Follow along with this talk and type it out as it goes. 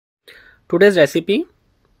today's recipe.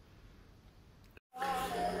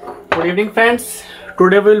 Good evening friends.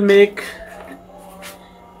 Today we will make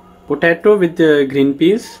potato with green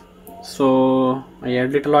peas. So I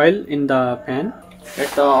add little oil in the pan.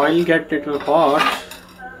 Let the oil get little hot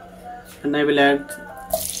and I will add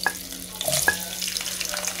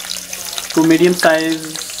 2 medium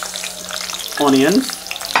size onions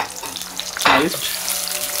sliced.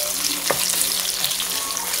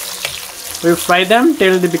 We will fry them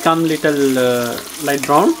till they become little light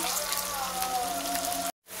brown.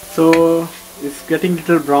 So it's getting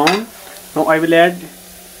little brown. Now I will add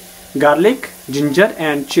garlic, ginger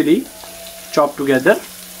and chili chopped together.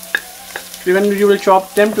 When you will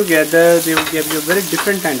chop them together, they will give you a very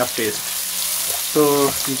different kind of taste. So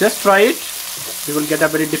just try it. You will get a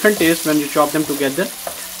very different taste when you chop them together,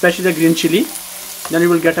 especially the green chili. Then you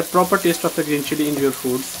will get a proper taste of the green chili in your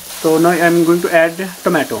foods. So now I am going to add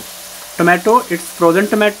tomato. It's frozen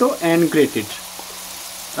tomato and grated.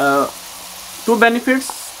 Two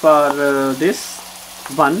benefits for this.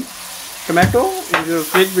 One, tomato in your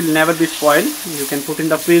fridge will never be spoiled. You can put in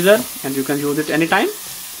the freezer and you can use it anytime.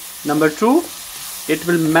 Number two, it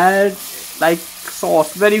will melt like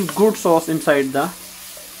sauce, very good sauce inside the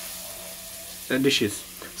dishes.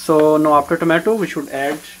 So now after tomato we should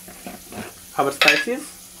add our spices.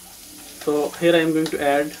 So here I am going to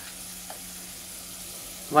add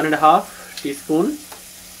 1.5 teaspoon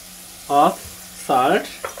of salt,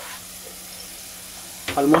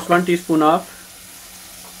 almost 1 teaspoon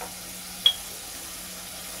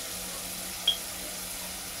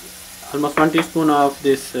of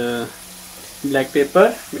this black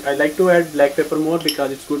pepper. I like to add black pepper more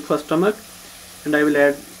because it's good for stomach, and I will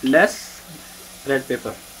add less red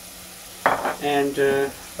pepper. And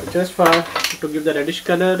just to give the reddish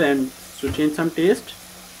color and to change some taste,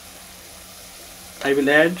 I will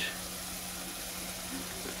add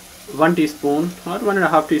 1 teaspoon or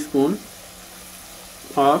 1.5 teaspoon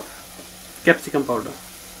of capsicum powder.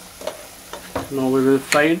 Now we will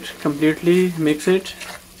fry it completely, mix it.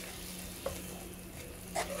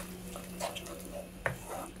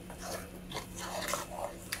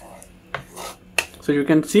 So you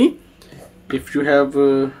can see, if you have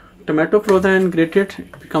tomato frozen and grated,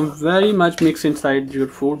 it becomes very much mixed inside your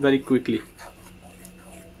food very quickly.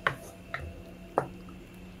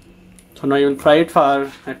 So now you will fry it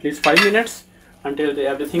for at least 5 minutes until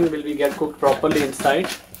everything will get cooked properly inside.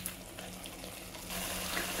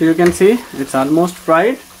 So you can see it's almost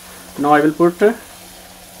fried. Now I will put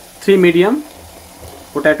 3 medium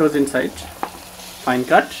potatoes inside, fine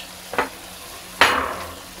cut.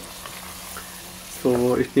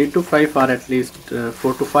 So it needs to fry for at least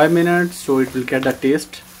 4 to 5 minutes, so it will get the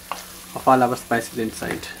taste of all our spices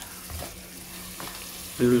inside.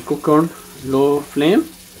 We will cook on low flame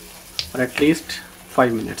for at least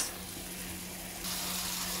 5 minutes.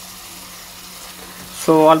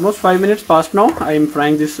 So almost 5 minutes passed now. I am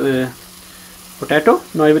frying this potato.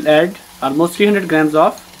 Now I will add almost 300 grams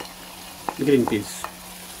of green peas.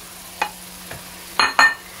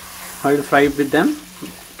 I will fry with them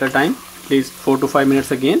at a time, at least 4 to 5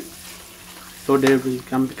 minutes again, so they will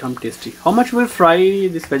become tasty. How much you will fry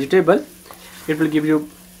this vegetable, it will give you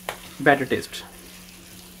better taste.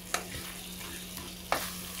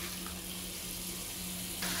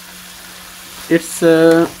 It's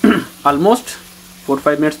almost 4 to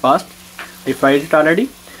 5 minutes past. I fried it already.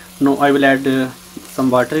 Now I will add some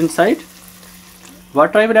water inside.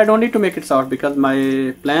 Water I will add only to make it soft, because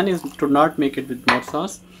my plan is to not make it with more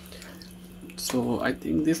sauce. So I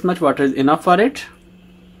think this much water is enough for it.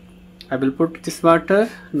 I will put this water.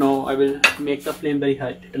 Now I will make the flame very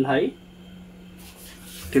high, little high,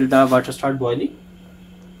 till the water start boiling.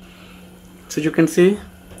 So you can see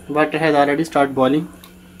water has already started boiling,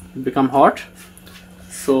 it become hot.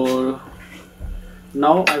 So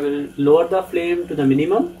now I will lower the flame to the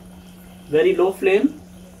minimum, very low flame,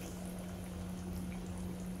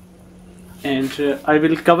 and I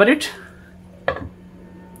will cover it,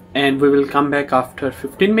 and we will come back after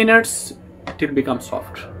 15 minutes till it becomes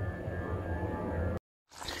soft.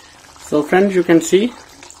 So friends, you can see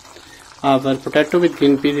our potato with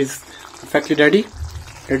green peas is perfectly ready.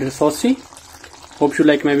 It is saucy. Hope you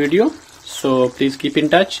like my video. So please keep in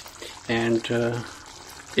touch, and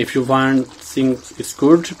if you want things is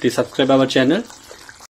good, please subscribe our channel.